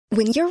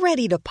When you're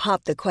ready to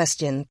pop the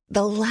question,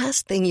 the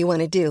last thing you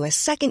want to do is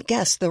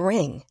second-guess the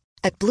ring.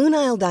 At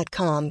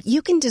BlueNile.com,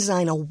 you can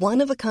design a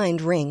one-of-a-kind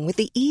ring with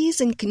the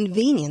ease and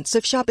convenience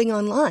of shopping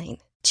online.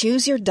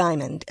 Choose your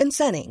diamond and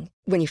setting.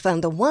 When you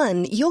find the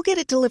one, you'll get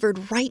it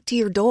delivered right to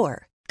your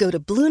door. Go to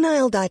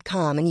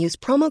BlueNile.com and use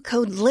promo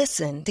code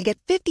LISTEN to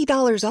get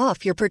 $50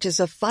 off your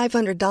purchase of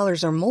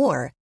 $500 or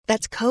more.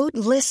 That's code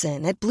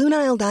LISTEN at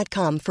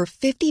BlueNile.com for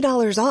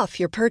 $50 off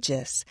your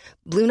purchase.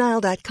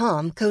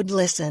 BlueNile.com, code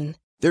LISTEN.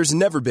 There's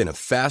never been a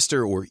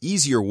faster or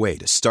easier way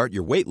to start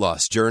your weight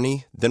loss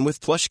journey than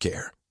with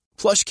PlushCare.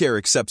 PlushCare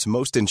accepts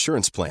most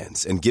insurance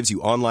plans and gives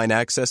you online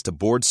access to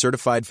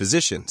board-certified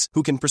physicians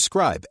who can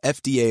prescribe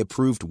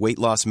FDA-approved weight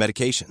loss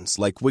medications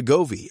like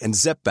Wegovy and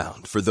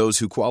Zepbound for those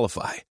who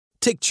qualify.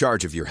 Take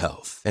charge of your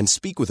health and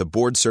speak with a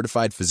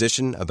board-certified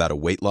physician about a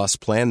weight loss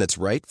plan that's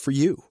right for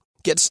you.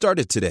 Get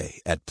started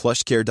today at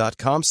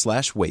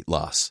plushcare.com/weight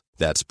loss.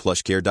 That's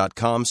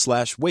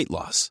plushcare.com/weight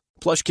loss.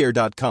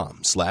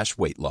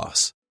 plushcare.com/weight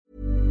loss.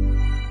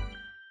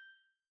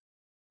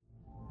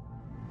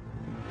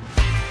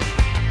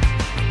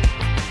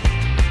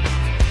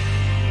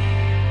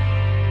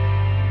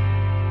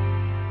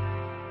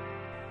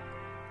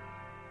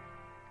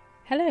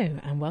 Hello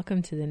and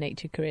welcome to the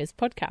Nature Careers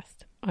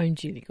Podcast. I'm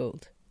Julie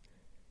Gould.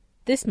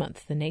 This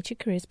month, the Nature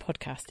Careers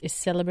Podcast is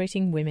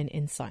celebrating women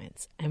in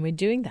science, and we're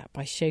doing that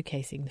by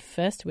showcasing the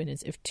first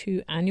winners of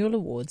 2 annual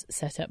awards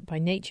set up by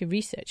Nature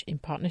Research in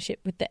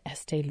partnership with the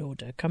Estee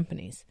Lauder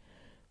companies.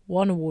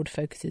 One award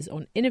focuses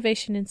on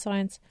innovation in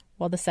science,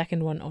 while the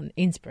second one on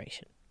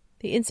inspiration.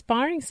 The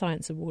Inspiring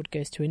Science Award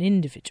goes to an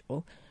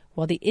individual,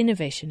 while the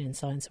Innovation in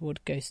Science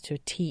Award goes to a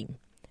team,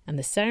 and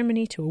the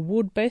ceremony to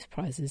award both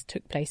prizes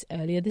took place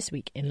earlier this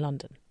week in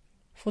London.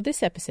 For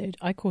this episode,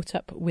 I caught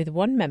up with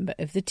one member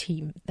of the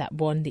team that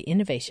won the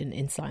Innovation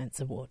in Science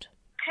Award.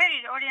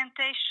 Career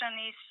orientation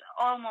is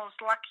almost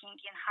lacking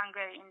in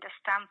Hungary in the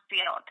STEM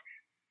field.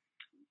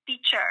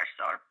 Teachers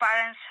or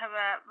parents have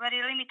a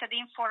very limited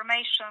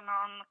information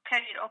on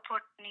career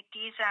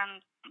opportunities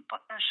and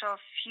potential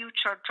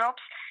future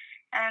jobs,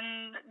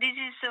 and this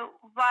is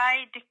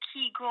why the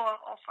key goal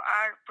of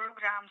our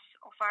programs,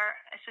 of our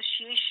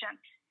association,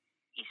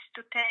 is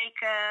to take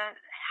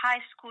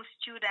high school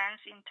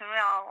students into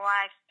real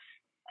life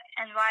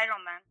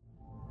environment.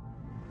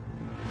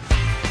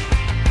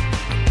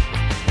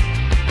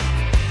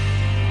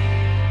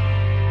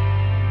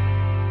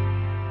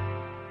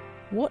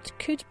 What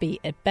could be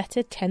a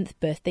better 10th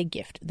birthday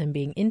gift than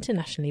being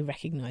internationally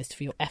recognised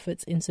for your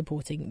efforts in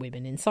supporting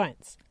women in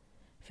science?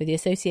 For the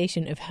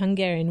Association of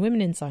Hungarian Women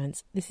in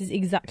Science, this is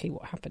exactly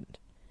what happened.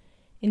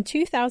 In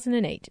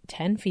 2008,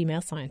 10 female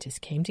scientists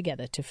came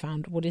together to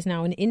found what is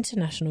now an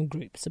international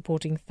group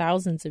supporting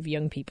thousands of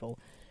young people,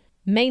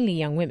 mainly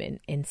young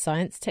women, in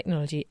science,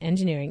 technology,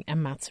 engineering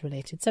and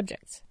maths-related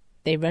subjects.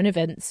 They run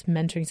events,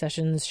 mentoring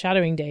sessions,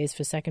 shadowing days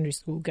for secondary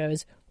school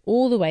goers,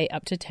 all the way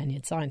up to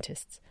tenured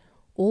scientists.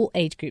 All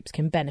age groups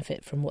can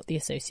benefit from what the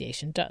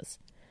association does,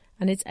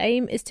 and its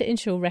aim is to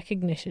ensure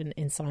recognition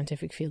in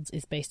scientific fields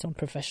is based on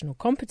professional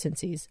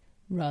competencies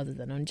rather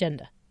than on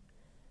gender.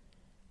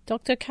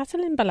 Dr.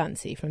 Katalin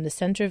Balanci from the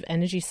Centre of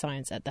Energy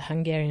Science at the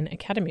Hungarian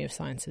Academy of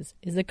Sciences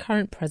is the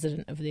current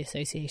president of the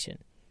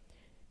association.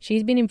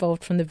 She's been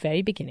involved from the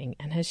very beginning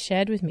and has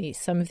shared with me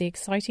some of the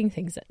exciting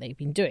things that they've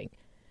been doing,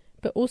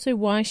 but also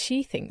why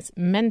she thinks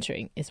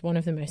mentoring is one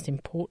of the most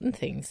important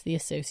things the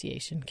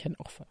association can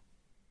offer.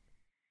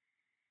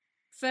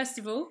 First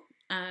of all,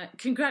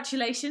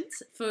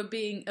 congratulations for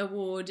being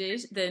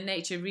awarded the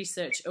Nature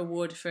Research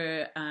Award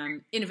for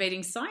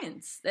Innovating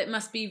Science. That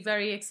must be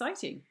very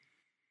exciting.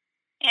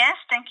 Yes,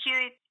 thank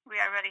you. We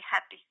are very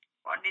happy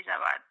for this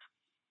award.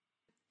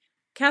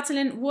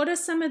 Katalin, what are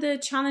some of the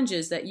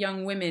challenges that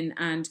young women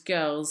and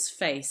girls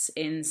face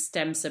in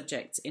STEM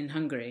subjects in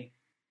Hungary?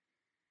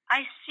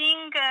 I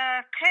think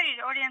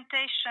career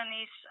orientation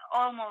is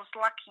almost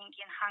lacking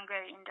in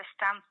Hungary in the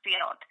STEM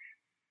field.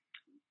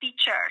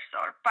 Teachers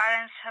or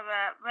parents have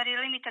a very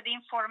limited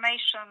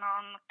information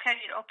on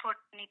career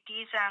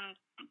opportunities and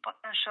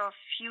potential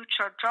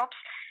future jobs.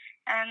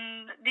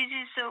 And this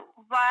is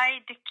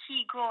why the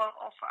key goal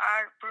of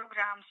our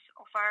programs,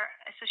 of our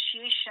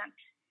association,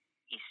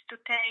 is to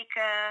take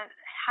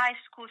high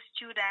school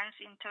students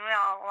into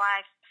real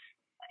life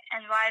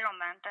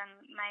environment and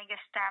mega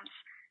STEMs.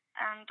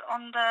 And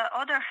on the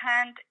other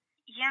hand,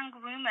 young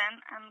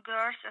women and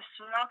girls as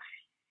well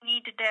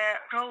need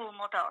their role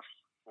models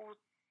who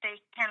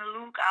they can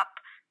look up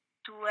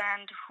to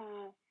and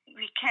who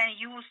we can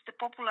use to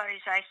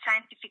popularize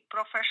scientific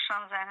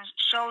professions and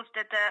shows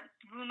that the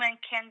women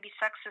can be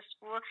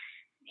successful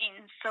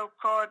in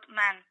so-called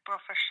men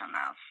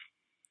professionals.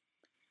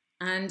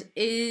 And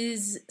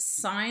is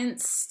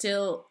science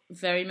still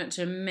very much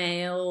a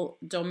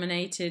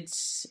male-dominated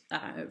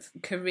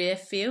career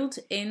field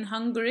in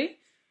Hungary?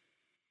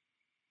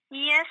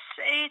 Yes,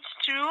 it's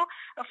true.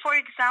 For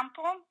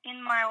example,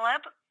 in my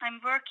lab,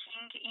 I'm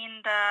working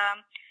in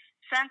the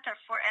Center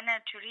for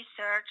Energy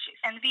Research,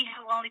 and we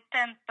have only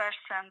 10%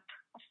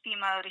 of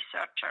female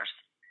researchers.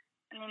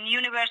 In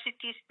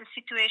universities, the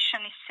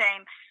situation is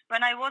same.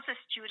 When I was a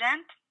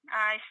student,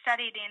 I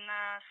studied in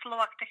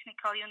Slovak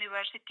Technical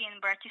University in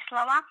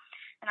Bratislava,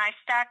 and I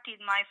started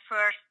my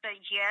first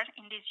year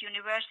in this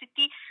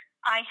university.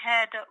 I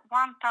had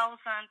 1,200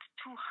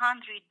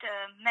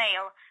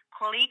 male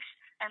colleagues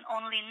and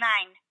only 9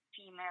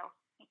 female.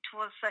 It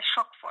was a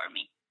shock for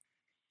me.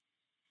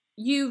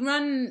 You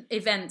run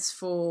events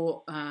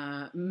for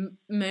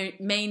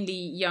mainly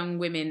young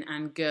women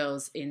and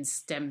girls in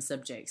STEM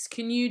subjects.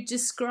 Can you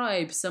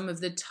describe some of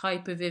the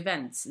type of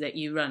events that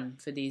you run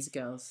for these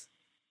girls?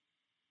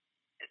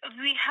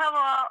 We have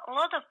a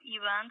lot of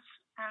events,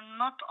 and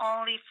not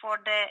only for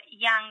the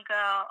young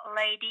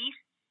ladies,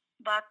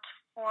 but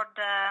for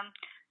the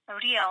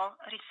real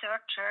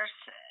researchers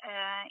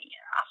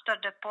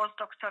after the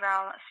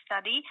postdoctoral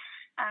study.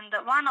 And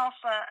one of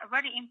a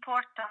very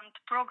important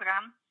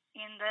program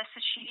in the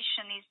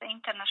association is the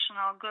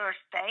International Girls'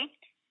 Day.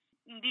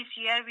 This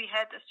year we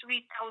had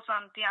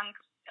 3,000 young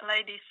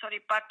ladies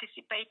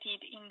participated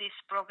in this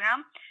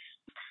program.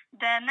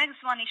 The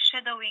next one is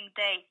Shadowing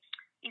Day.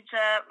 It's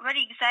a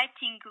very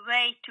exciting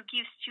way to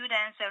give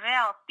students a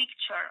real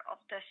picture of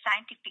the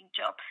scientific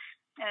job.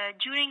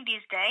 During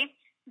this day,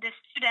 the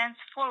students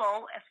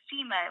follow a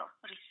female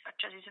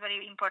researcher. It's a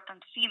very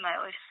important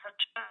female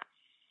researcher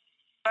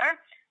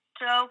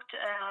throughout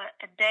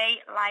a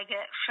day like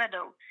a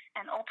shadow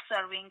and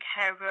observing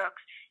her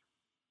works.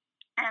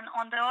 And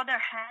on the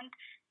other hand,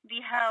 we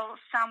have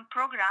some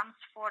programs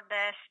for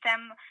the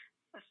STEM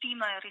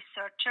female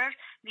researchers.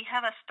 We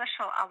have a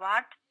special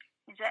award.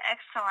 It's an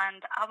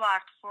excellent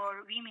award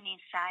for women in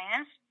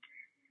science.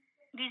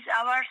 These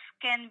awards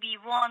can be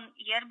won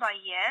year by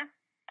year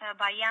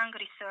by young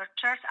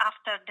researchers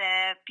after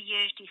the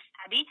PhD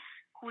study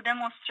who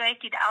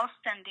demonstrated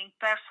outstanding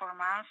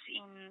performance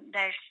in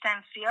their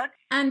STEM field.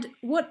 And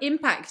what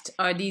impact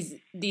are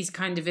these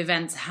kind of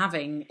events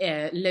having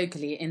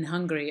locally in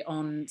Hungary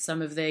on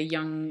some of the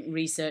young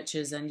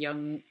researchers and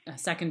young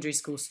secondary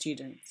school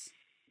students?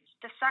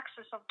 The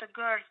success of the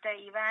Girls'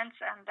 Day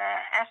events and the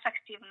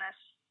effectiveness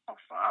of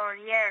our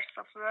years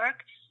of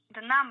work,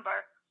 the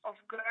number of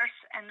girls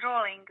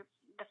enrolling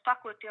the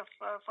faculty of,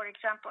 for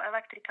example,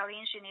 electrical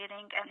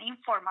engineering and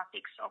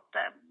informatics of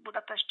the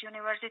Budapest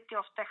University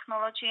of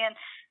Technology and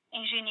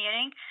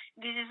Engineering.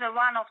 This is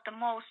one of the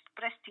most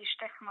prestige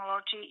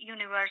technology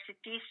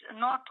universities,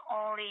 not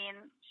only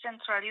in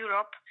Central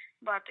Europe,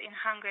 but in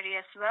Hungary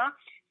as well.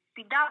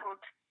 We doubled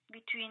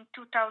between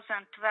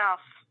 2012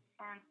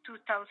 and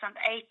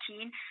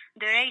 2018,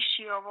 the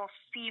ratio of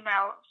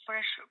female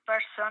fresh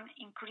person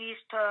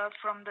increased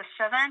from the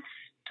 7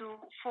 to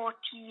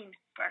 14%.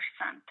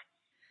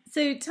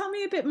 So tell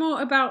me a bit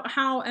more about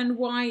how and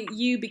why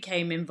you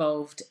became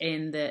involved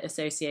in the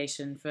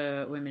Association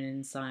for Women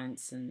in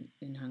Science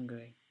in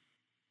Hungary.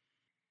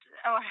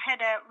 I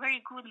had a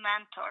very good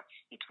mentor.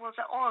 It was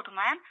an old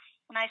man,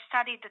 and I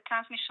studied the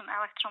transmission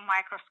electron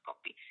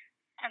microscopy.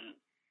 And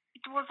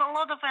it was a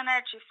lot of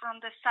energy from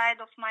the side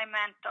of my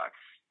mentor.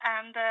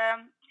 And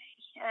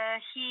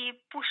he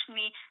pushed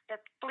me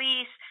that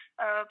please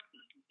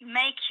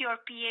make your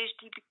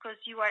PhD because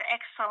you are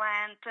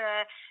excellent,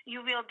 you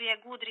will be a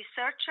good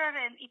researcher.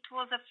 And it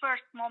was the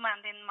first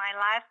moment in my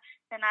life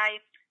when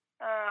I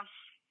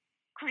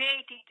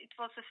created, it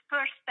was the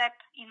first step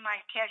in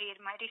my career,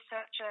 my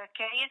research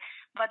career,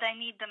 but I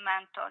need the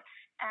mentor.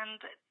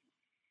 And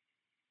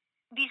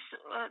this,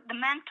 the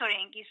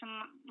mentoring is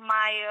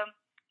my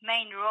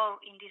main role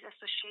in this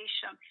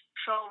association,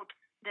 showed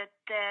that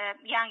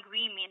young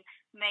women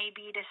may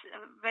be this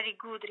very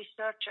good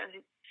researchers,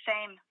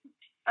 same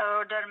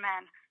older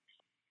men.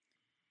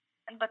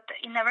 But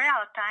in a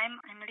real time,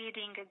 I'm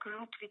leading a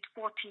group with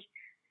 40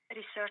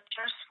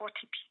 researchers,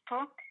 40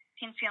 people,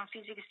 Syntheon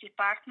Physics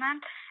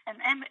Department,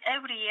 and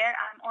every year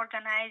I'm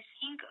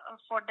organizing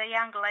for the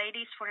young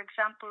ladies, for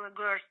example, a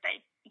Girls' Day.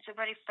 It's a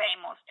very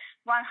famous.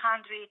 100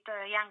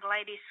 young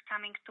ladies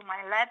coming to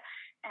my lab,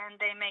 and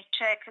they may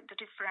check the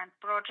different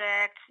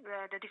projects,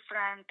 the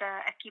different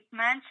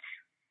equipments,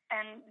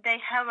 and they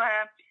have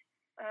a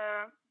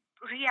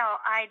real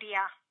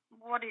idea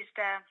what is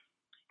the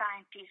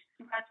scientist.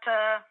 But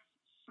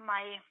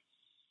my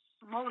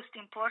most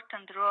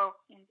important role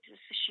in this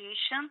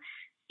association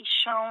is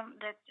shown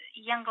that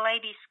young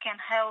ladies can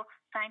have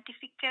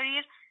scientific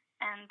career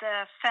and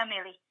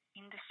family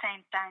in the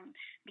same time,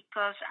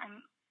 because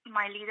I'm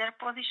my leader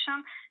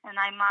position and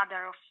I'm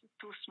mother of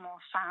 2 small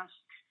sons,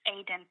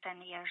 8 and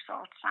 10 years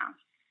old sons.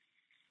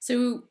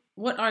 So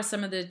what are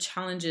some of the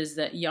challenges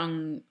that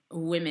young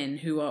women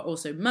who are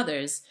also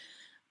mothers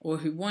or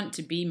who want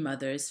to be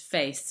mothers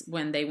face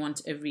when they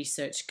want a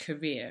research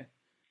career?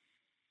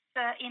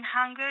 In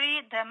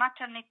Hungary, the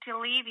maternity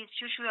leave is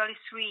usually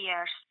 3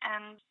 years.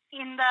 And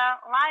in the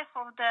life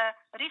of the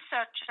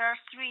researcher,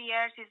 3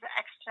 years is an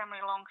extremely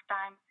long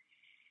time.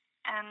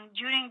 And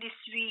during these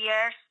 3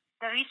 years,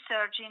 the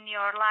research in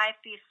your life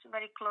is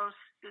very close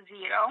to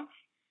zero.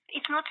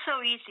 It's not so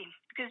easy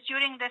because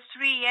during the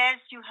 3 years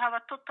you have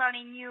a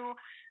totally new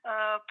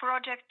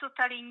project,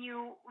 totally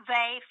new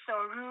waves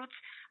or routes.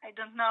 I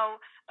don't know.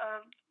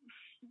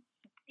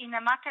 in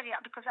a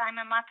material, because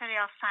I'm a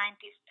material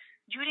scientist,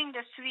 during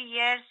the 3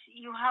 years,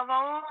 you have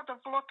a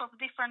lot of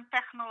different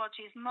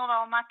technologies,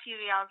 novel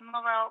materials,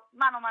 novel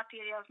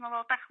nanomaterials,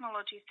 novel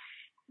technologies.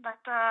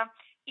 But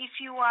if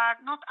you are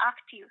not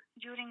active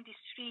during these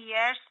 3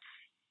 years,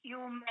 you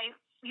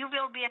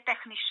will be a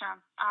technician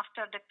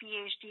after the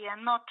PhD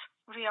and not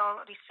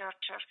real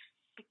researcher,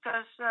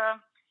 because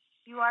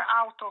you are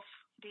out of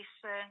this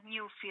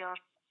new field.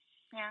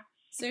 Yeah,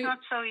 so it's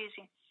not so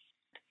easy.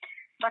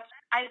 But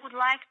I would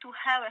like to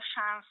have a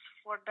chance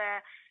for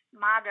the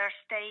mother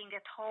staying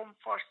at home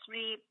for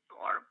 3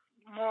 or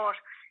more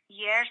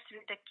years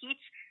with the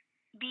kids,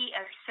 be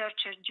a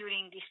researcher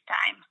during this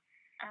time.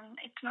 And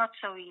it's not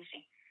so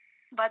easy.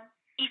 But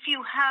if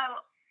you have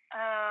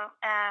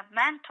a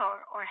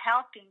mentor or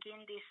helping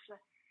in this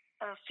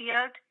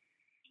field,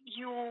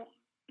 you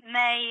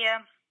may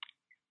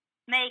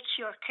make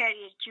your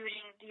career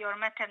during your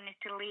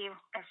maternity leave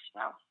as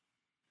well.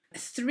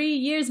 3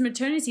 years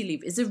maternity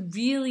leave is a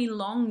really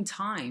long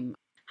time.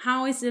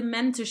 How is the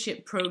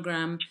mentorship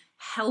program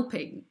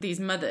helping these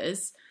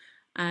mothers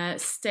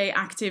stay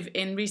active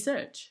in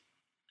research?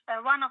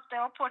 One of the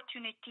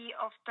opportunity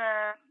of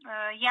the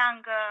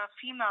young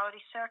female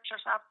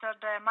researchers after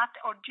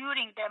or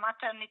during the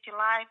maternity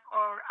life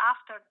or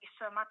after this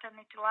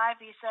maternity life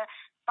is a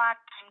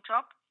part-time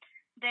job.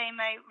 They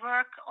may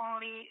work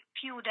only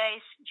few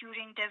days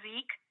during the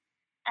week,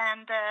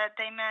 and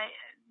they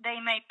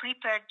may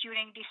prepare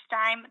during this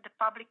time the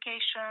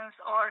publications,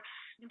 or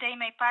they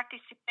may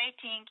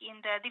participating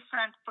in the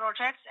different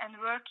projects and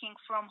working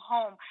from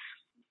home,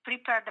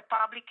 prepare the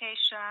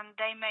publication,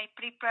 they may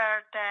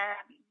prepare the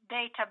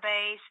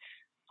database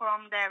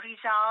from the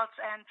results,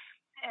 and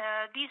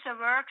these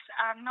works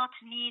are not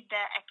need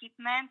the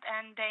equipment,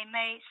 and they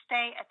may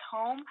stay at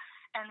home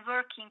and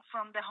working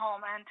from the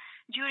home. And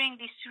during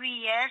these 3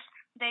 years,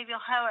 they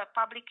will have a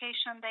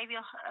publication. They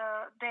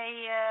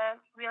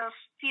will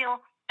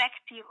still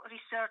active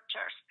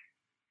researchers.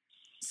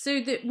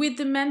 So with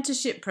the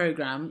mentorship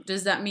program,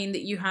 does that mean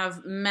that you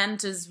have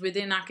mentors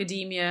within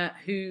academia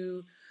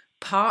who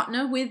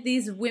partner with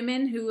these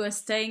women who are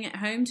staying at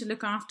home to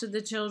look after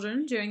the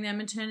children during their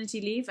maternity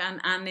leave,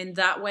 and in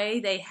that way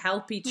they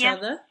help each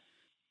other?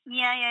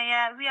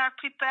 Yeah. We are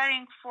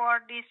preparing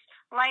for this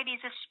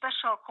ladies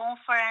special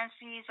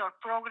conferences or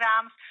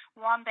programs,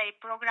 one-day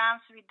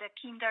programs with the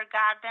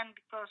kindergarten,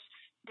 because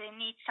they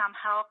need some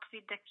help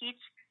with the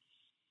kids.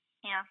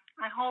 Yeah,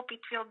 I hope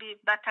it will be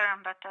better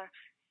and better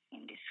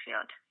in this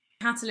field.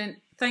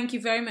 Katalin, thank you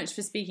very much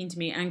for speaking to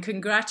me, and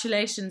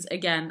congratulations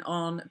again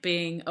on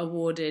being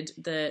awarded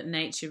the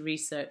Nature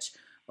Research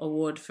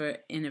Award for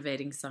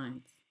Innovating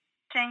Science.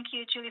 Thank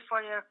you, Julie,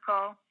 for your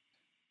call.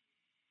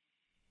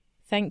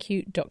 Thank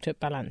you, Dr.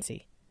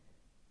 Balanci.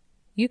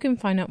 You can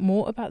find out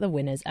more about the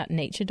winners at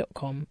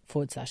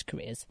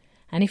nature.com/careers.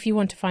 And if you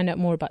want to find out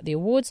more about the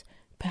awards,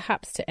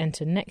 perhaps to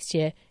enter next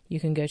year,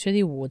 you can go to the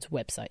awards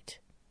website.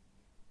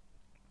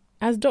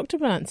 As Dr.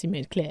 Balanci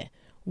made clear,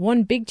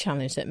 one big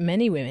challenge that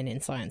many women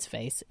in science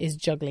face is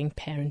juggling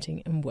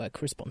parenting and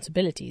work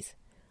responsibilities.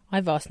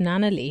 I've asked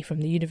Nana Lee from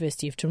the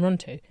University of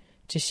Toronto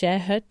to share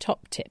her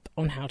top tip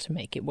on how to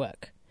make it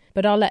work.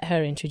 But I'll let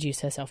her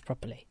introduce herself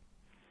properly.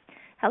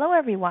 Hello,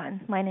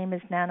 everyone. My name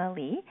is Nana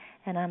Lee,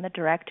 and I'm the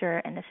Director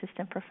and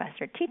Assistant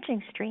Professor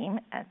Teaching Stream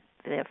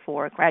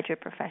for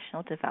Graduate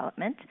Professional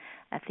Development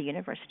at the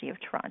University of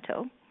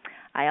Toronto.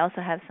 I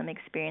also have some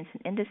experience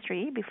in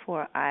industry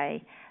before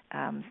I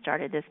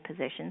started this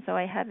position, so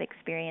I have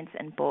experience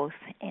in both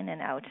in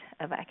and out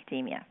of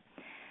academia.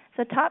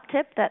 So top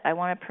tip that I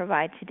want to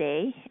provide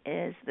today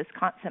is this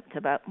concept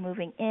about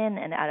moving in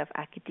and out of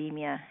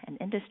academia and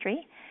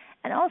industry,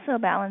 and also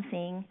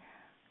balancing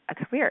a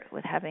career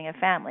with having a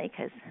family,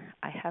 because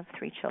I have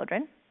 3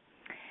 children.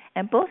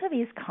 And both of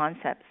these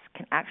concepts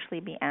can actually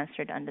be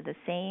answered under the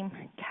same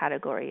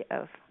category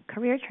of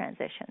career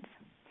transitions.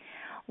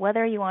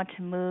 Whether you want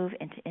to move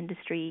into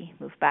industry,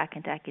 move back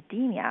into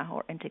academia,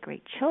 or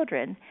integrate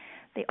children,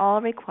 they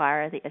all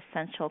require the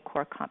essential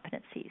core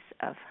competencies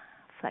of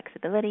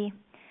flexibility,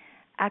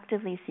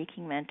 actively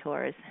seeking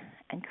mentors,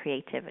 and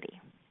creativity.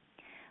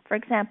 For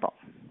example,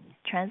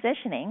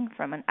 transitioning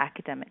from an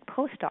academic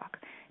postdoc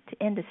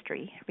to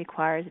industry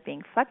requires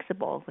being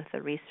flexible with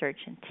the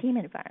research and team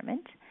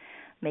environment,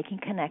 making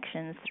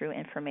connections through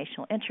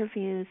informational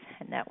interviews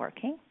and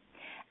networking,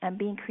 and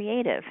being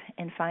creative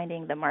in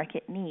finding the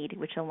market need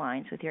which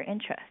aligns with your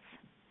interests.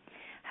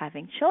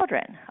 Having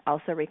children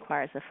also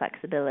requires the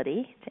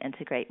flexibility to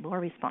integrate more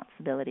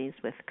responsibilities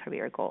with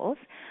career goals,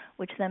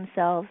 which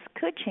themselves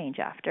could change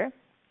after.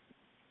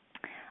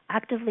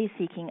 Actively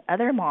seeking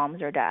other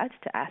moms or dads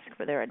to ask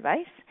for their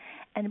advice,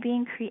 and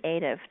being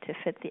creative to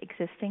fit the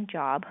existing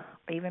job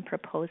or even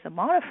propose a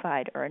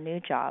modified or a new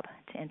job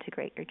to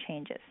integrate your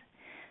changes.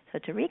 So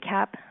to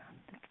recap,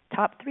 the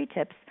top 3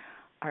 tips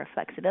are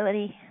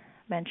flexibility,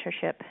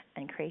 mentorship,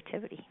 and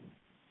creativity.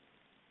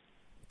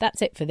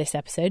 That's it for this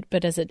episode,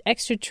 but as an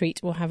extra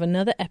treat, we'll have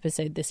another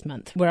episode this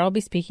month where I'll be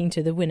speaking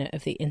to the winner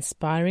of the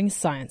Inspiring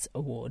Science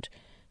Award,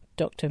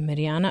 Dr.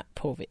 Mirjana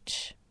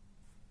Povic.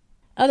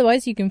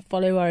 Otherwise, you can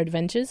follow our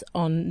adventures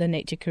on the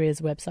Nature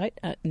Careers website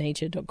at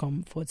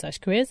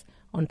nature.com/careers,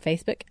 on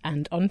Facebook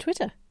and on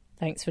Twitter.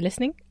 Thanks for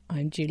listening.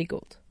 I'm Julie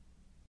Gould.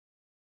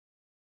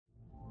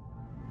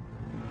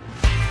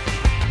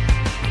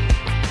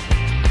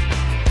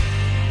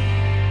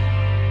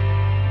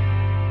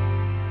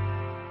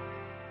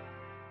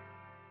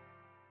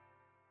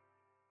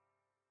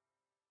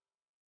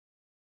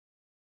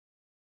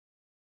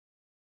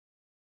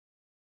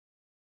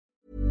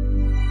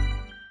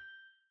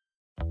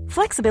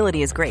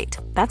 Flexibility is great.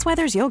 That's why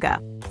there's yoga.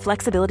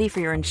 Flexibility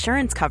for your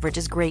insurance coverage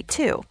is great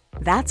too.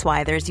 That's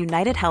why there's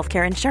United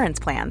Healthcare Insurance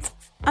Plans.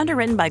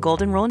 Underwritten by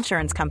Golden Rule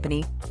Insurance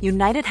Company,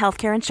 United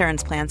Healthcare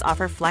Insurance Plans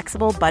offer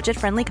flexible,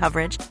 budget-friendly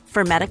coverage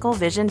for medical,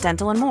 vision,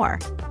 dental, and more.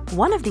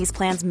 One of these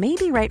plans may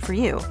be right for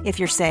you if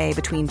you're, say,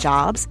 between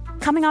jobs,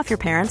 coming off your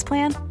parents'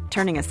 plan,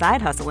 turning a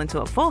side hustle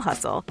into a full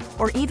hustle,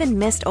 or even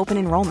missed open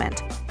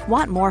enrollment.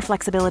 Want more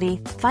flexibility?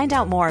 Find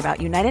out more about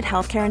United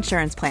Healthcare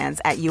Insurance Plans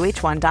at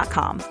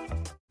uh1.com.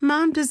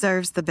 Mom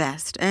deserves the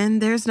best, and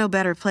there's no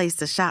better place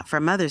to shop for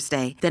Mother's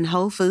Day than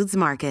Whole Foods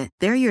Market.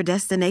 They're your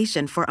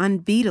destination for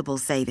unbeatable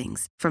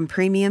savings, from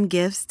premium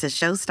gifts to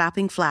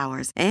show-stopping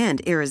flowers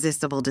and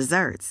irresistible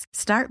desserts.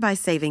 Start by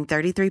saving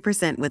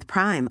 33% with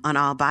Prime on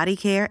all body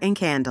care and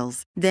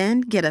candles.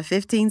 Then get a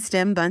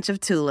 15-stem bunch of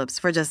tulips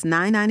for just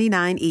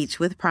 $9.99 each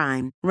with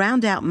Prime.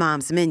 Round out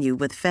Mom's menu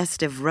with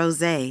festive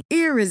rosé,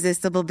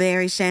 irresistible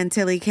berry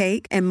chantilly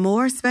cake, and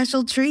more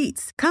special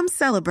treats. Come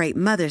celebrate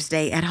Mother's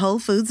Day at Whole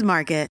Foods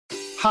Market.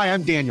 Hi,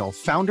 I'm Daniel,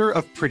 founder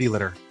of Pretty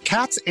Litter.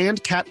 Cats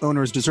and cat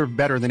owners deserve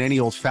better than any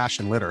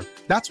old-fashioned litter.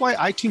 That's why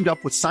I teamed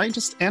up with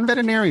scientists and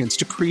veterinarians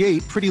to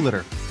create Pretty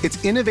Litter.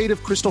 Its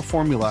innovative crystal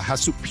formula has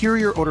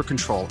superior odor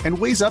control and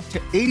weighs up to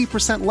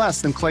 80%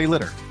 less than clay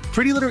litter.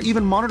 Pretty Litter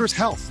even monitors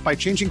health by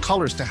changing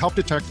colors to help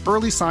detect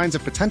early signs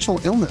of potential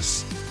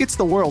illness. It's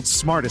the world's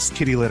smartest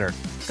kitty litter.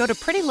 Go to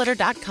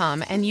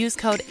prettylitter.com and use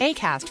code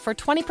ACAST for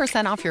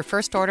 20% off your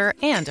first order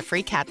and a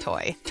free cat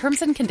toy.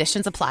 Terms and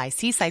conditions apply.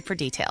 See site for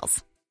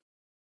details.